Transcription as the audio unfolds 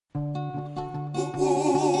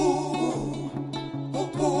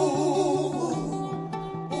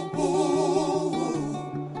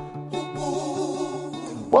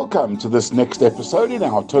Welcome to this next episode in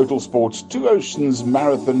our Total Sports Two Oceans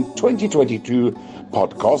Marathon 2022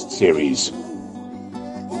 podcast series.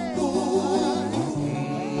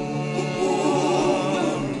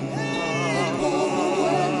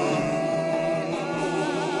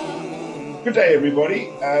 Good day, everybody.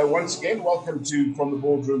 Once again, welcome to From the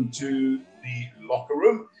Boardroom to the Locker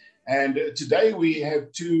Room. And today we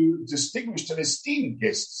have two distinguished and esteemed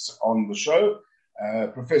guests on the show.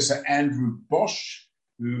 Professor Andrew Bosch,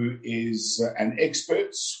 who is an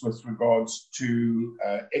expert with regards to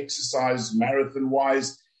exercise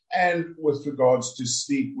marathon-wise, and with regards to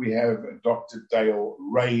sleep, we have Dr. Dale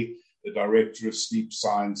Rae, the Director of Sleep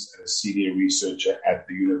Science and a Senior Researcher at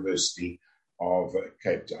the University of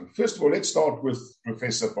Cape Town. First of all, let's start with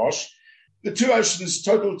Professor Bosch. The Two Oceans,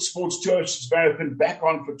 Total Sports Two Oceans Marathon back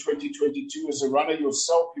on for 2022. As a runner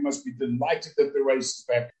yourself, you must be delighted that the race is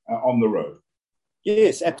back on the road.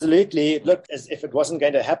 Yes, absolutely. It looked as if it wasn't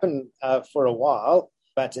going to happen for a while,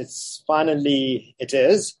 but it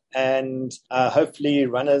is. And hopefully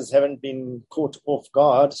runners haven't been caught off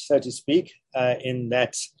guard, so to speak, in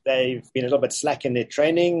that they've been a little bit slack in their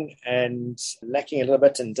training and lacking a little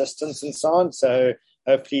bit in distance and so on. So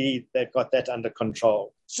hopefully they've got that under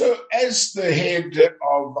control. So as the head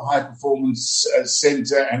of the High Performance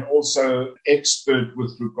Centre and also expert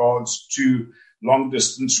with regards to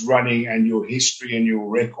long-distance running and your history and your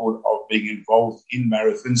record of being involved in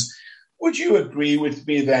marathons, would you agree with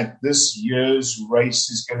me that this year's race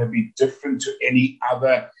is going to be different to any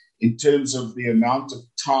other in terms of the amount of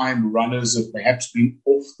time runners have perhaps been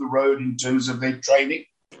off the road in terms of their training?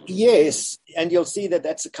 Yes, and you'll see that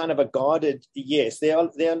that's a kind of a guarded yes. There are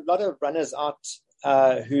a lot of runners out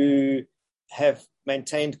who have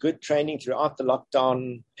maintained good training throughout the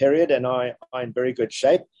lockdown period and are in very good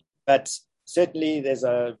shape, but certainly, there's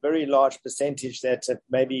a very large percentage that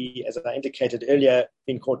maybe, as I indicated earlier,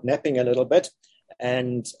 been caught napping a little bit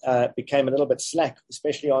and became a little bit slack,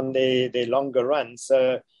 especially on their longer runs.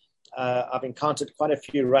 So I've encountered quite a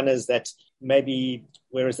few runners that maybe,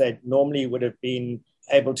 whereas they normally would have been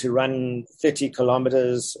able to run 30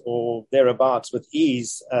 kilometers or thereabouts with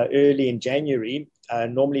ease early in January,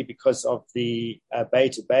 normally because of the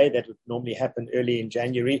bay-to-bay that would normally happen early in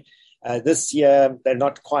January. This year, they're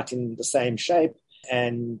not quite in the same shape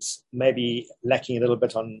and maybe lacking a little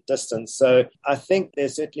bit on distance. So I think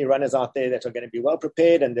there's certainly runners out there that are going to be well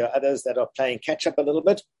prepared, and there are others that are playing catch up a little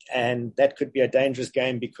bit. And that could be a dangerous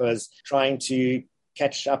game because trying to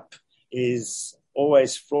catch up is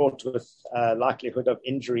always fraught with likelihood of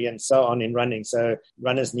injury and so on in running. So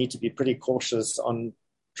runners need to be pretty cautious on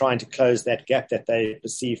trying to close that gap that they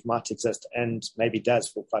perceive might exist and maybe does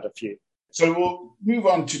for quite a few. So we'll move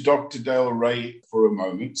on to Dr. Dale Rae for a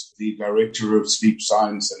moment, the Director of Sleep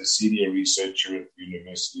Science and a Senior Researcher at the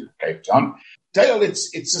University of Cape Town. Dale,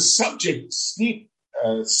 it's a subject, sleep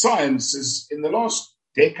science, is in the last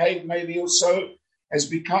decade maybe or so, has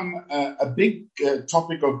become a big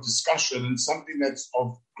topic of discussion and something that's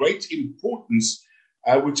of great importance,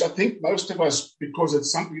 which I think most of us, because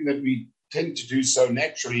it's something that we tend to do so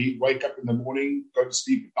naturally, wake up in the morning, go to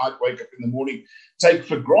sleep at night, wake up in the morning, take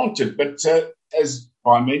for granted. But as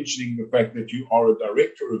by mentioning the fact that you are a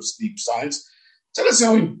Director of Sleep Science, tell us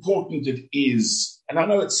how important it is. And I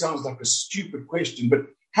know it sounds like a stupid question, but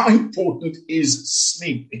how important is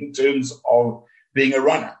sleep in terms of being a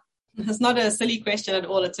runner? It's not a silly question at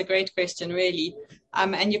all. It's a great question, really.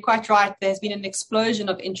 And you're quite right. There's been an explosion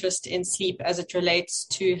of interest in sleep as it relates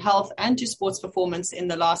to health and to sports performance in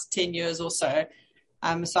the last 10 years or so.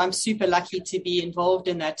 So I'm super lucky to be involved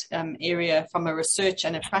in that area from a research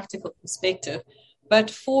and a practical perspective. But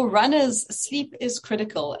for runners, sleep is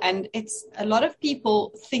critical. And a lot of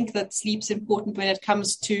people think that sleep's important when it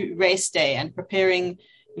comes to race day and preparing,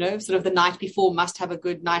 sort of the night before, must have a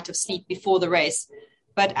good night of sleep before the race.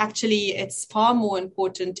 But actually, it's far more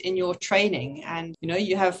important in your training. And,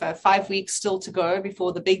 you have 5 weeks still to go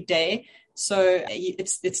before the big day. So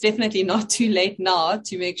it's definitely not too late now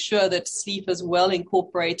to make sure that sleep is well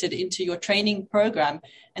incorporated into your training program.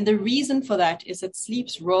 And the reason for that is that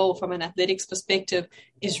sleep's role from an athletics perspective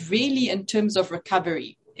is really in terms of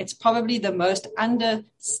recovery. It's probably the most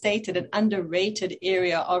understated and underrated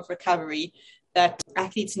area of recovery that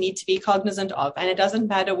athletes need to be cognizant of. And it doesn't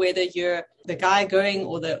matter whether you're the guy going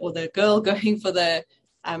or the girl going for the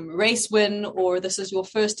race win, or this is your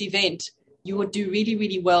first event. You would do really,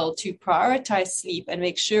 really well to prioritize sleep and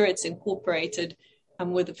make sure it's incorporated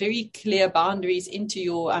with very clear boundaries into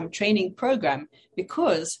your training program,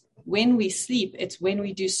 because when we sleep, it's when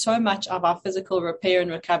we do so much of our physical repair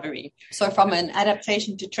and recovery. So from an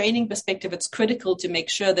adaptation to training perspective, it's critical to make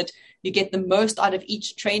sure that you get the most out of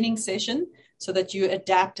each training session. so that you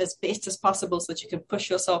adapt as best as possible, so that you can push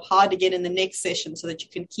yourself hard again in the next session, so that you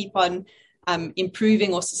can keep on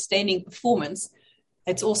improving or sustaining performance.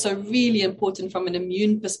 It's also really important from an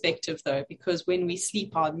immune perspective, though, because when we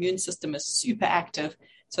sleep, our immune system is super active.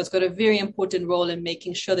 So it's got a very important role in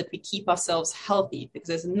making sure that we keep ourselves healthy, because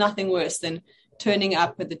there's nothing worse than turning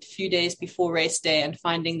up with a few days before race day and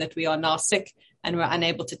finding that we are now sick and we're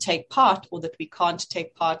unable to take part, or that we can't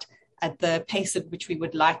take part at the pace at which we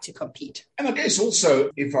would like to compete. And I guess also,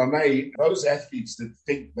 if I may, those athletes that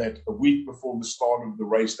think that a week before the start of the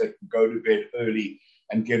race, they can go to bed early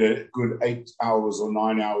and get a good 8 hours or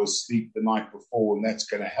 9 hours sleep the night before, and that's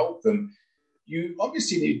going to help them. You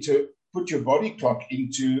obviously need to put your body clock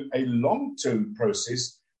into a long-term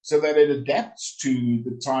process so that it adapts to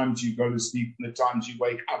the times you go to sleep and the times you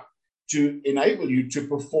wake up to enable you to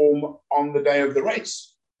perform on the day of the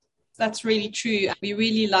race. That's really true. We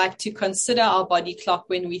really like to consider our body clock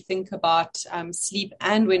when we think about sleep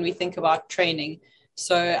and when we think about training.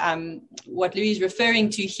 So what Louis is referring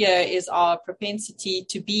to here is our propensity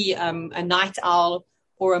to be a night owl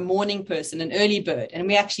or a morning person, an early bird. And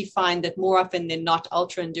we actually find that more often than not,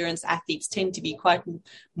 ultra endurance athletes tend to be quite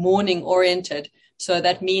morning oriented. So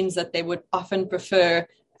that means that they would often prefer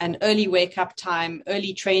an early wake up time,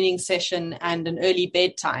 early training session, and an early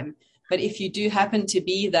bedtime. But if you do happen to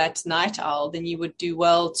be that night owl, then you would do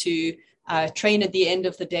well to train at the end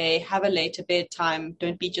of the day, have a later bedtime.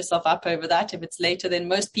 Don't beat yourself up over that if it's later than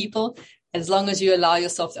most people, as long as you allow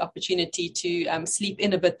yourself the opportunity to sleep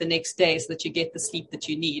in a bit the next day so that you get the sleep that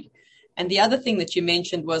you need. And the other thing that you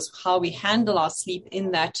mentioned was how we handle our sleep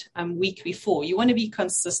in that week before. You want to be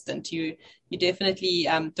consistent. You definitely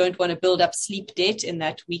don't want to build up sleep debt in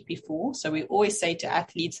that week before. So we always say to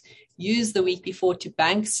athletes, use the week before to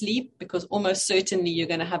bank sleep, because almost certainly you're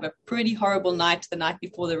going to have a pretty horrible night the night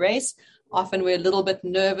before the race. Often we're a little bit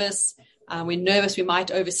nervous. We're nervous we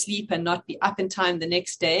might oversleep and not be up in time the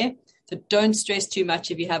next day. So don't stress too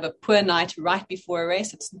much if you have a poor night right before a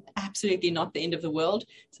race. It's absolutely not the end of the world.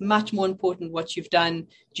 It's much more important what you've done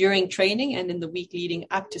during training and in the week leading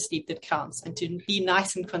up to sleep that counts, and to be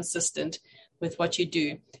nice and consistent with what you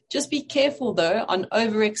do. Just be careful, though, on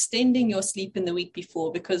overextending your sleep in the week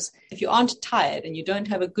before, because if you aren't tired and you don't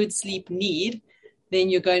have a good sleep need, then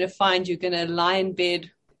you're going to find you're going to lie in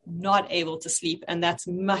bed not able to sleep, and that's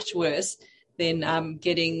much worse than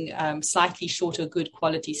getting slightly shorter, good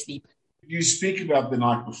quality sleep. You speak about the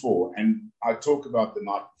night before, and I talk about the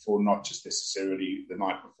night before, not just necessarily the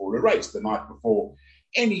night before a race, the night before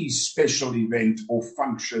any special event or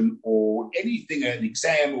function or anything, an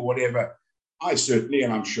exam or whatever. I certainly,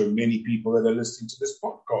 and I'm sure many people that are listening to this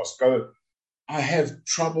podcast go, I have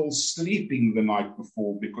trouble sleeping the night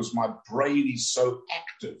before because my brain is so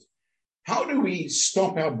active. How do we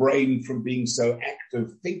stop our brain from being so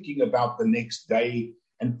active, thinking about the next day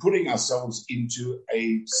and putting ourselves into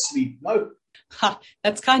a sleep mode?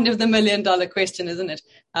 That's kind of the $1 million question, isn't it?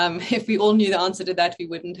 If we all knew the answer to that, we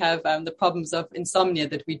wouldn't have the problems of insomnia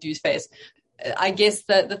that we do face. I guess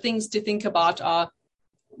the things to think about are,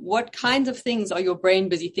 what kinds of things are your brain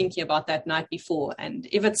busy thinking about that night before? And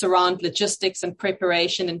if it's around logistics and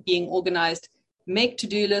preparation and being organized, make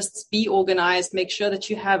to-do lists, be organized, make sure that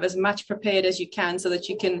you have as much prepared as you can so that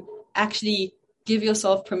you can actually give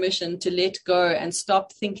yourself permission to let go and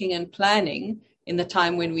stop thinking and planning in the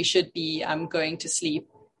time when we should be going to sleep.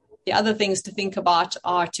 The other things to think about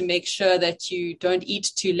are to make sure that you don't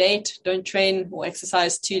eat too late, don't train or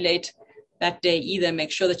exercise too late that day either. Make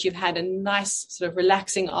sure that you've had a nice sort of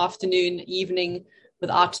relaxing afternoon, evening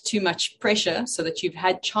without too much pressure, so that you've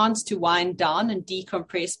had chance to wind down and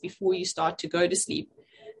decompress before you start to go to sleep.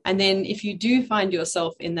 And then if you do find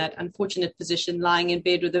yourself in that unfortunate position, lying in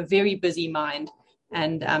bed with a very busy mind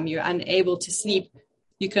and you're unable to sleep,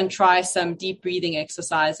 you can try some deep breathing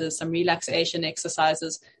exercises, some relaxation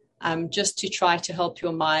exercises, just to try to help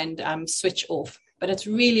your mind switch off. But it's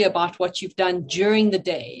really about what you've done during the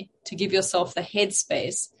day to give yourself the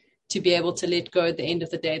headspace to be able to let go at the end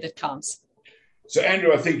of the day that counts. So,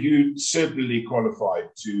 Andrew, I think you certainly qualified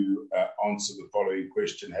to answer the following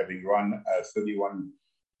question, having run a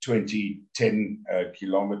 31:20:10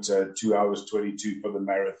 kilometer, 2 hours 22 for the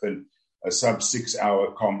marathon, a sub 6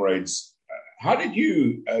 hour comrades. How did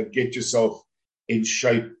you get yourself in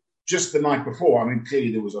shape just the night before? I mean,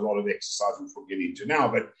 clearly there was a lot of exercise, which we'll get into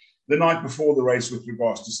now, but the night before the race with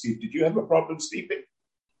regards to sleep, did you have a problem sleeping?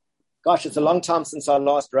 Gosh, it's a long time since I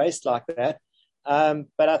last raced like that.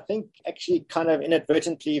 But I think actually kind of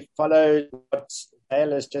inadvertently followed what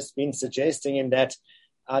Dale has just been suggesting, in that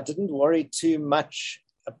I didn't worry too much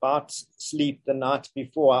about sleep the night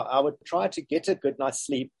before. I would try to get a good night's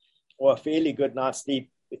sleep, or a fairly good night's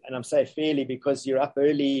sleep, and I'm saying fairly because you're up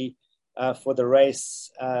early for the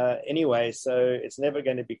race anyway, so it's never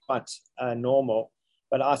going to be quite normal.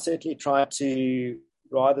 But I certainly try to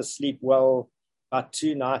rather sleep well about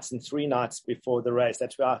 2 nights and 3 nights before the race.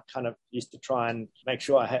 That's where I kind of used to try and make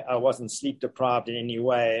sure I wasn't sleep deprived in any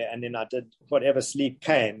way. And then I did whatever sleep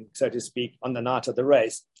came, so to speak, on the night of the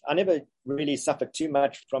race. I never really suffered too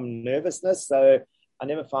much from nervousness, so I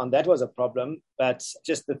never found that was a problem. But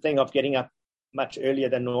just the thing of getting up much earlier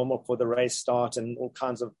than normal for the race start and all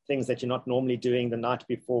kinds of things that you're not normally doing the night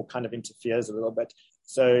before kind of interferes a little bit.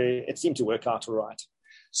 So it seemed to work out all right.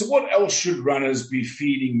 So what else should runners be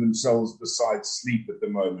feeding themselves besides sleep at the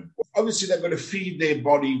moment? Obviously, they've got to feed their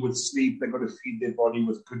body with sleep. They've got to feed their body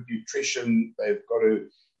with good nutrition. They've got to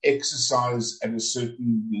exercise at a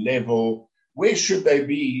certain level. Where should they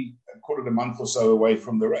be a quarter of a month or so away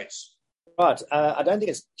from the race? Right. I don't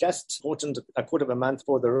think it's just important a quarter of a month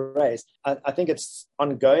for the race. I think it's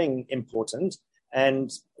ongoing important. And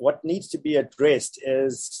what needs to be addressed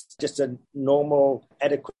is just a normal,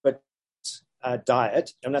 adequate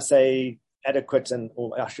diet. I'm not say adequate,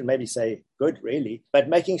 or I should maybe say good, really, but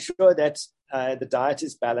making sure that the diet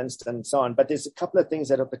is balanced and so on. But there's a couple of things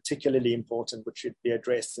that are particularly important which should be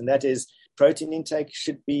addressed, and that is protein intake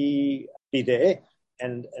should be there,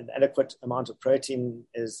 and an adequate amount of protein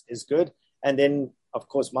is good. And then, of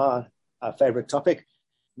course, my favorite topic,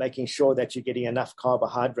 making sure that you're getting enough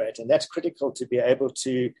carbohydrate, and that's critical to be able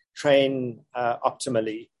to train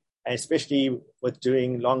optimally, especially with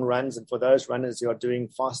doing long runs. And for those runners who are doing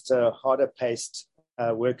faster, harder paced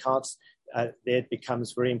workouts, that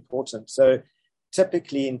becomes very important. So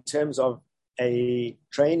typically in terms of a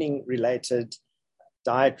training related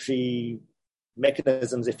dietary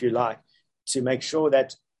mechanisms, if you like, to make sure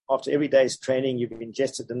that after every day's training, you've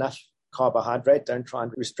ingested enough carbohydrate. Don't try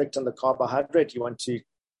and restrict on the carbohydrate. You want to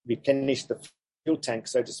replenish the fuel tank,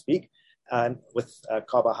 so to speak, with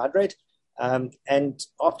carbohydrate. And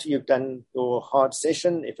after you've done your hard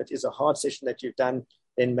session, if it is a hard session that you've done,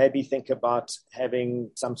 then maybe think about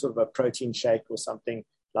having some sort of a protein shake or something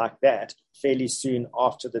like that fairly soon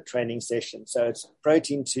after the training session. So it's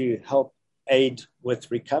protein to help aid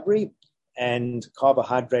with recovery and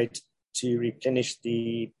carbohydrate to replenish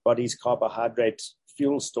the body's carbohydrate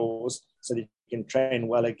fuel stores so that you can train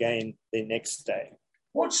well again the next day.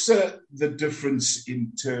 What's the difference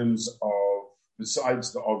in terms of,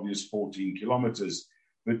 besides the obvious 14 kilometers,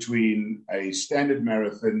 between a standard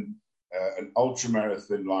marathon, an ultra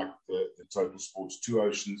marathon like the Total Sports Two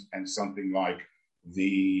Oceans, and something like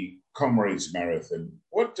the Comrades Marathon?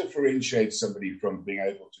 What differentiates somebody from being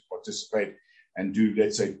able to participate and do,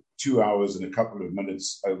 let's say, 2 hours and a couple of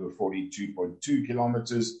minutes over 42.2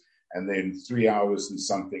 kilometers, and then 3 hours and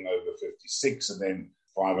something over 56, and then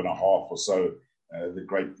 5.5 or so the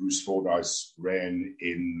great Bruce Fordyce ran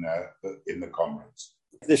in the Comrades?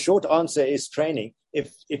 The short answer is training.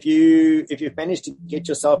 If you manage to get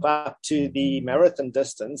yourself up to the marathon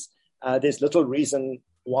distance, there's little reason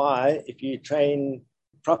why, if you train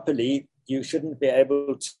properly, you shouldn't be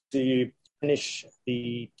able to finish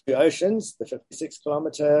the Two Oceans, the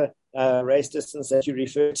 56-kilometer race distance that you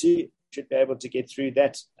refer to. You should be able to get through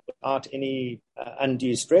that without any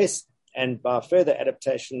undue stress. And by further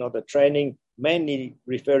adaptation of the training, mainly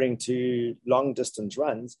referring to long-distance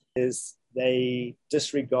runs, is they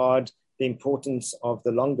disregard the importance of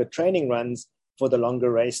the longer training runs for the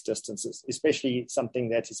longer race distances, especially something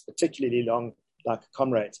that is particularly long, like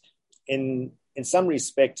Comrades. In some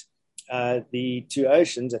respect, the Two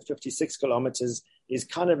Oceans at 56 kilometers is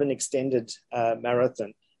kind of an extended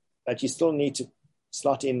marathon, but you still need to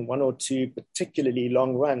slot in 1 or 2 particularly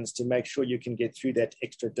long runs to make sure you can get through that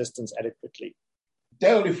extra distance adequately.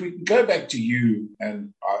 Dale, if we can go back to you,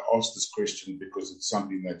 and I asked this question because it's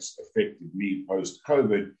something that's affected me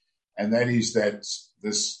post-COVID, and that is that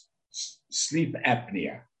this sleep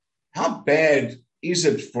apnea. How bad is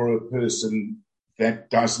it for a person that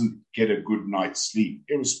doesn't get a good night's sleep,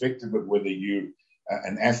 irrespective of whether you're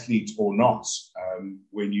an athlete or not,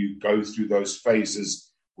 when you go through those phases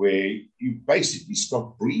where you basically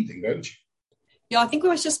stop breathing, don't you? Yeah, I think we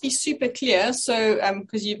must just be super clear. So,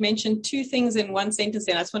 because you've mentioned 2 things in one sentence,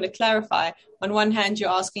 and I just want to clarify. On one hand, you're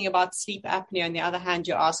asking about sleep apnea. On the other hand,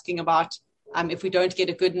 you're asking about if we don't get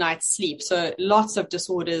a good night's sleep. So lots of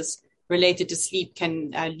disorders related to sleep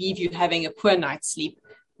can leave you having a poor night's sleep,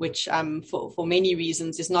 which for many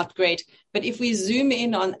reasons is not great. But if we zoom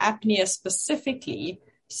in on apnea specifically,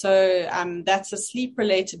 so that's a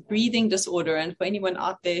sleep-related breathing disorder. And for anyone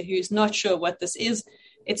out there who's not sure what this is,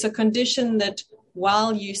 it's a condition that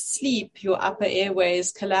while you sleep, your upper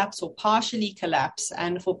airways collapse or partially collapse.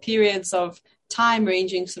 And for periods of time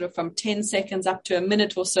ranging sort of from 10 seconds up to a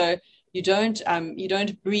minute or so. You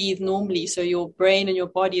don't breathe normally, so your brain and your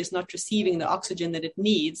body is not receiving the oxygen that it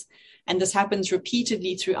needs, and this happens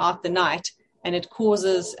repeatedly throughout the night, and it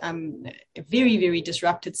causes a very, very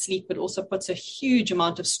disrupted sleep, but also puts a huge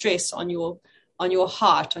amount of stress on your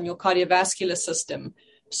heart, on your cardiovascular system.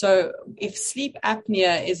 So if sleep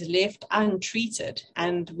apnea is left untreated,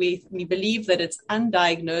 and we believe that it's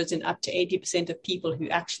undiagnosed in up to 80% of people who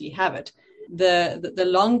actually have it, the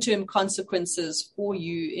long-term consequences for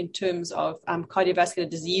you in terms of cardiovascular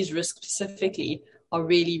disease risk specifically are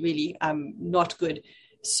really, really not good.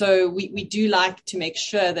 So we do like to make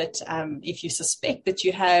sure that if you suspect that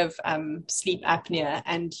you have sleep apnea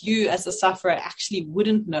and you as a sufferer actually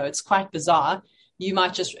wouldn't know, it's quite bizarre. You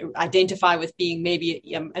might just identify with being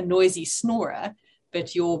maybe a noisy snorer,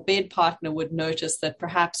 but your bed partner would notice that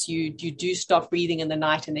perhaps you do stop breathing in the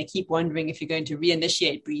night and they keep wondering if you're going to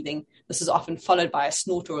reinitiate breathing. This is often followed by a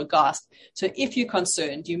snort or a gasp. So if you're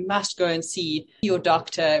concerned, you must go and see your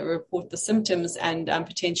doctor, report the symptoms, and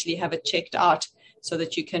potentially have it checked out so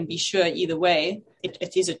that you can be sure either way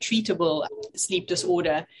it is a treatable sleep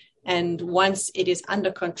disorder. And once it is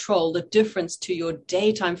under control, the difference to your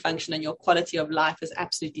daytime function and your quality of life is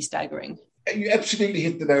absolutely staggering. You absolutely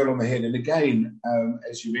hit the nail on the head. And again,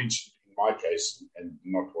 as you mentioned, in my case, and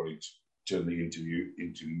not wanting to turn the interview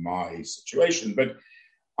into my situation, but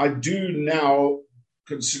I do now,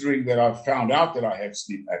 considering that I've found out that I have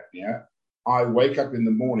sleep apnea, I wake up in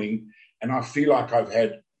the morning and I feel like I've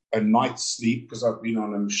had a night's sleep because I've been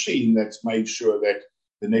on a machine that's made sure that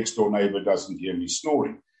the next door neighbor doesn't hear me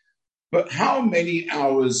snoring. But how many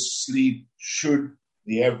hours sleep should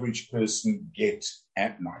the average person get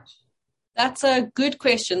at night? That's a good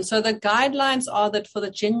question. So the guidelines are that for the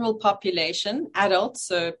general population, adults,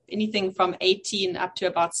 so anything from 18 up to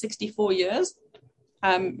about 64 years,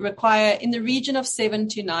 require in the region of 7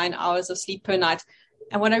 to 9 hours of sleep per night.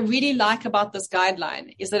 And what I really like about this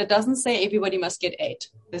guideline is that it doesn't say everybody must get 8.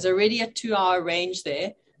 There's already a 2-hour range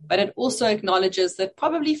there, but it also acknowledges that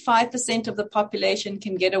probably 5% of the population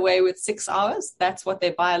can get away with 6 hours. That's what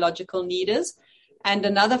their biological need is. And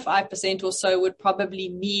another 5% or so would probably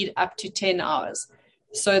need up to 10 hours.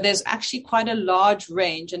 So there's actually quite a large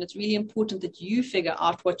range, and it's really important that you figure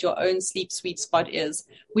out what your own sleep sweet spot is,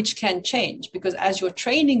 which can change because as your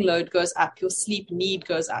training load goes up, your sleep need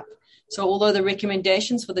goes up. So although the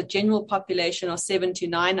recommendations for the general population are 7 to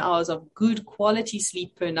 9 hours of good quality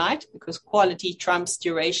sleep per night, because quality trumps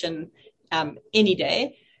duration any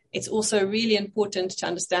day, it's also really important to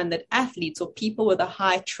understand that athletes or people with a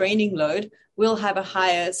high training load will have a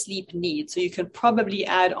higher sleep need. So you can probably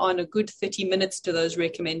add on a good 30 minutes to those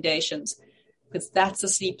recommendations because that's the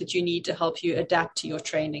sleep that you need to help you adapt to your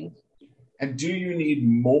training. And do you need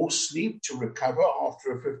more sleep to recover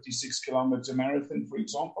after a 56-kilometer marathon, for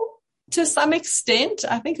example? To some extent,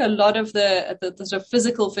 I think a lot of the sort of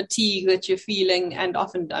physical fatigue that you're feeling, and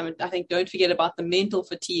often I think don't forget about the mental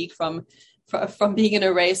fatigue from being in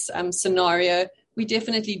a race scenario, we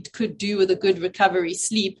definitely could do with a good recovery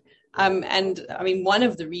sleep. And I mean, one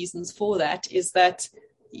of the reasons for that is that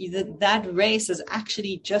that race is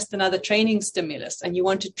actually just another training stimulus, and you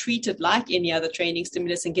want to treat it like any other training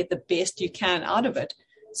stimulus and get the best you can out of it.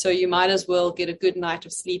 So you might as well get a good night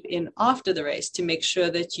of sleep in after the race to make sure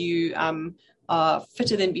that you are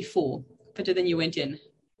fitter than before, fitter than you went in.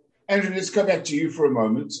 Andrew, let's go back to you for a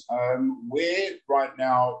moment. Where right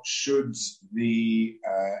now should the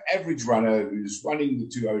average runner who's running the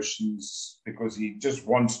two oceans because he just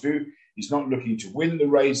wants to, he's not looking to win the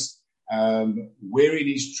race, where in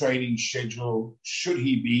his training schedule should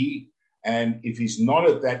he be? And if he's not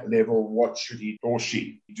at that level, what should he or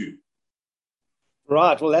she do?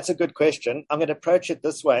 Right. Well, that's a good question. I'm going to approach it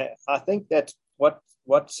this way. I think that what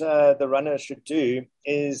the runner should do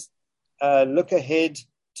is look ahead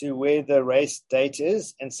to where the race date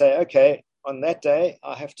is and say, okay, on that day,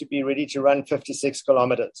 I have to be ready to run 56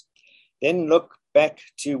 kilometers. Then look back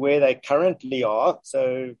to where they currently are,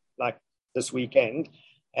 so like this weekend,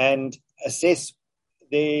 and assess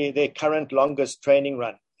their current longest training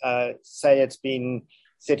run. Say it's been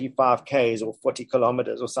 35 Ks or 40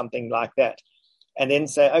 kilometers or something like that. And then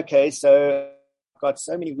say, okay, so I've got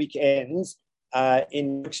so many weekends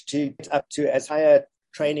in which to get up to as high a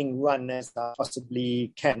training run as I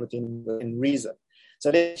possibly can within reason. So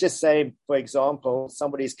let's just say, for example,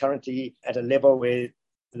 somebody's currently at a level where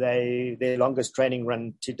their longest training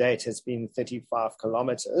run to date has been 35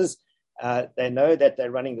 kilometers. They know that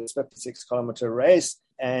they're running this 56-kilometer race,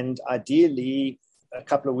 and ideally, a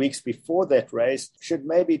couple of weeks before that race, should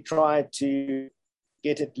maybe try to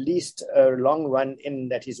get at least a long run in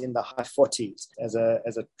that is in the high 40s as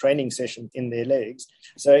a training session in their legs.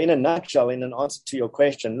 So in a nutshell, in an answer to your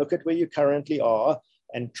question, look at where you currently are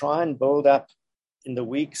and try and build up in the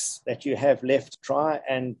weeks that you have left. Try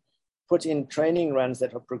and put in training runs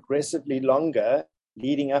that are progressively longer,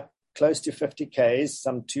 leading up close to 50 Ks,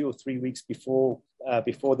 some 2 or 3 weeks before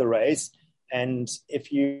the race. And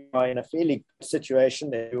if you are in a fairly good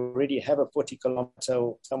situation that you already have a 40 kilometer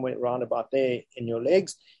or somewhere around about there in your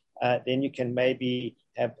legs, then you can maybe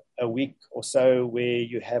have a week or so where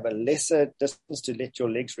you have a lesser distance to let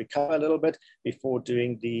your legs recover a little bit before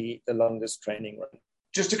doing the longest training run.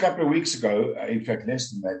 Just a couple of weeks ago, in fact,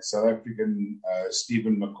 less than that, South African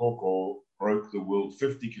Stephen McCorkle broke the world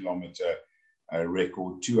 50 kilometer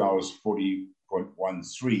record, 2 hours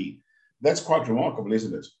 40.13. That's quite remarkable,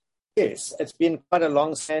 isn't it? Yes, it's been quite a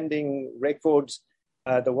long-standing record.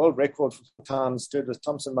 The world record for time stood with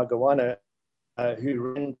Thompson Magawana, who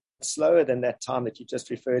ran slower than that time that you just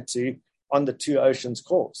referred to on the Two Oceans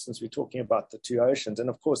course, since we're talking about the Two Oceans. And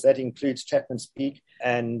of course, that includes Chapman's Peak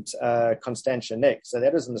and Constantia Neck. So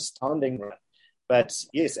that is an astounding run. But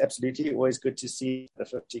yes, absolutely, always good to see the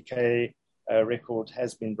 50K record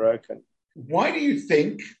has been broken. Why do you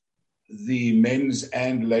think the men's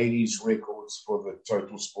and ladies' records for the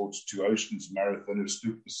Total Sports Two Oceans Marathon have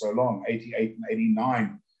stood for so long? 88 and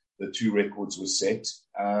 89, the two records were set.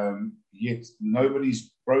 Yet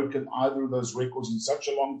nobody's broken either of those records in such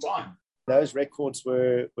a long time. Those records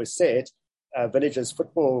were set Villages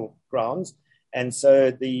football grounds. And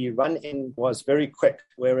so the run-in was very quick,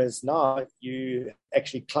 whereas now you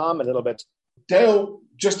actually climb a little bit. Dale,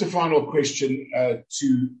 just a final question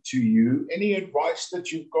to you. Any advice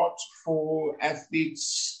that you've got for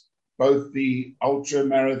athletes, both the ultra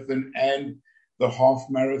marathon and the half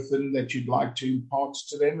marathon, that you'd like to impart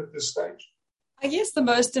to them at this stage? I guess the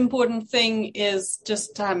most important thing is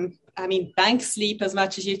just, bank sleep as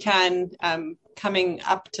much as you can coming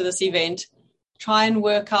up to this event. Try and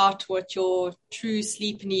work out what your true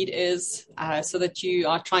sleep need is so that you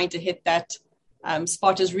are trying to hit that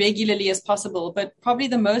spot as regularly as possible. But probably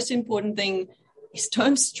the most important thing is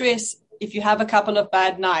don't stress if you have a couple of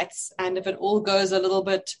bad nights and if it all goes a little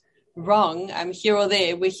bit wrong here or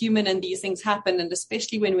there. We're human and these things happen. And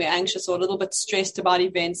especially when we're anxious or a little bit stressed about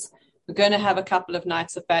events, we're going to have a couple of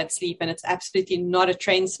nights of bad sleep, and it's absolutely not a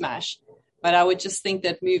train smash. But I would just think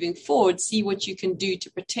that moving forward, see what you can do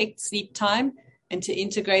to protect sleep time and to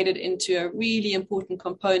integrate it into a really important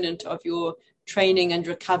component of your training and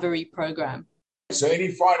recovery program. So any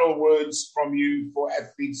final words from you for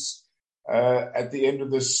athletes at the end of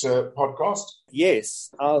this podcast? Yes,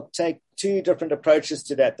 I'll take two different approaches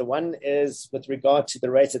to that. The one is with regard to the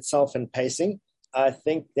race itself and pacing. I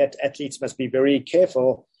think that athletes must be very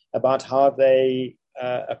careful about how they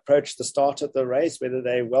approach the start of the race, whether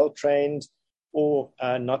they're well-trained or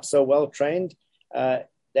not so well-trained.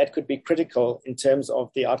 That could be critical in terms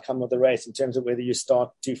of the outcome of the race, in terms of whether you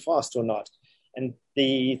start too fast or not. And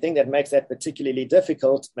the thing that makes that particularly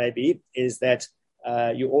difficult, maybe, is that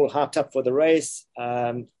you're all hyped up for the race.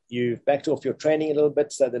 You've backed off your training a little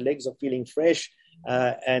bit, so the legs are feeling fresh,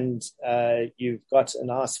 and you've got a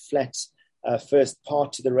nice flat first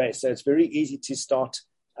part to the race. So it's very easy to start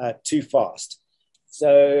too fast.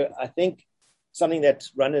 So I think something that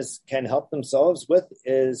runners can help themselves with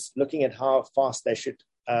is looking at how fast they should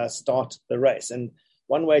start the race. And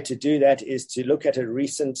one way to do that is to look at a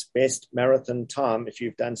recent best marathon time. If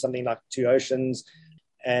you've done something like Two Oceans,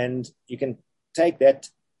 and you can take that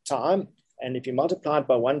time, and if you multiply it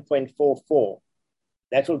by 1.44,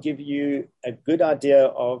 that will give you a good idea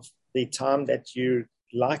of the time that you're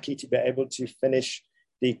likely to be able to finish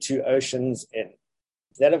the Two Oceans in.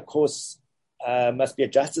 That, of course, must be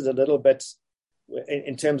adjusted a little bit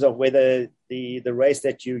in terms of whether the race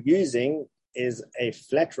that you're using is a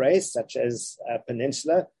flat race, such as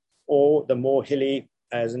Peninsula, or the more hilly,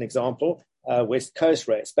 as an example, West Coast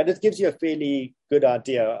race. But it gives you a fairly good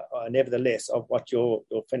idea, nevertheless, of what your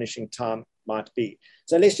finishing time might be.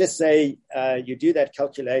 So let's just say you do that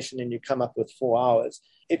calculation and you come up with 4 hours.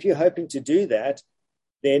 If you're hoping to do that,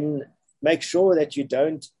 then make sure that you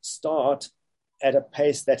don't start at a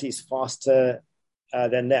pace that is faster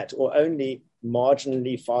than that, or only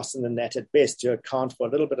marginally faster than that at best, to account for a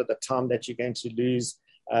little bit of the time that you're going to lose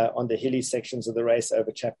on the hilly sections of the race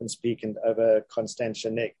over Chapman's Peak and over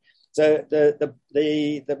Constantia Neck. So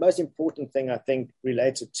the most important thing, I think,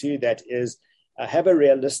 related to that is have a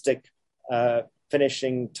realistic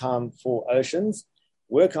finishing time for Oceans,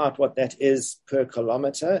 work out what that is per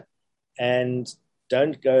kilometer, and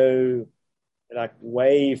don't go like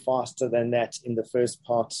way faster than that in the first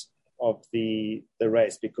part of the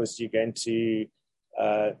race, because you're going to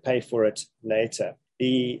pay for it later.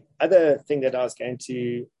 The other thing that I was going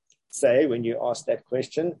to say when you asked that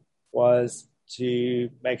question was to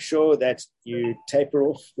make sure that you taper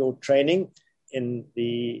off your training in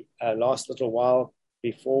the last little while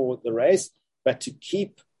before the race, but to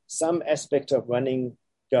keep some aspect of running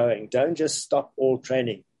going. Don't just stop all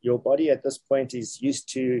training. Your body at this point is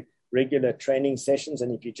used to regular training sessions,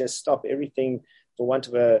 and if you just stop everything, for want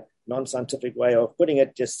of a non-scientific way of putting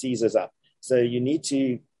it, just seizes up. So you need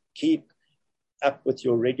to keep up with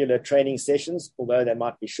your regular training sessions, although they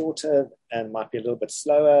might be shorter and might be a little bit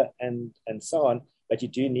slower and so on, but you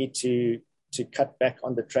do need to cut back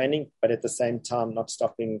on the training, but at the same time not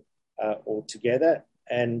stopping altogether.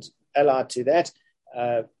 And allied to that,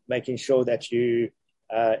 making sure that you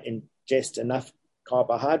ingest enough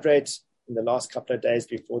carbohydrates in the last couple of days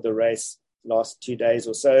before the race, last 2 days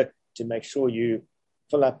or so, to make sure you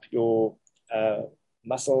fill up your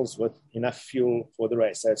muscles with enough fuel for the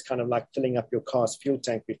race. So it's kind of like filling up your car's fuel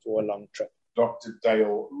tank before a long trip. Dr.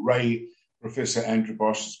 Dale Rae, Professor Andrew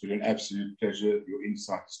Bosch, it's been an absolute pleasure. Your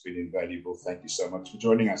insight has been invaluable. Thank you so much for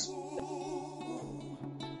joining us.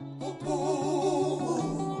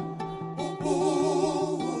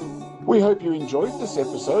 We hope you enjoyed this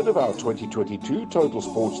episode of our 2022 Total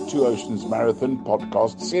Sports Two Oceans Marathon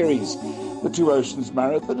podcast series. The Two Oceans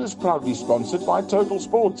Marathon is proudly sponsored by Total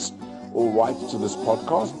Sports. All rights to this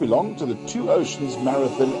podcast belong to the Two Oceans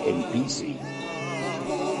Marathon NPC.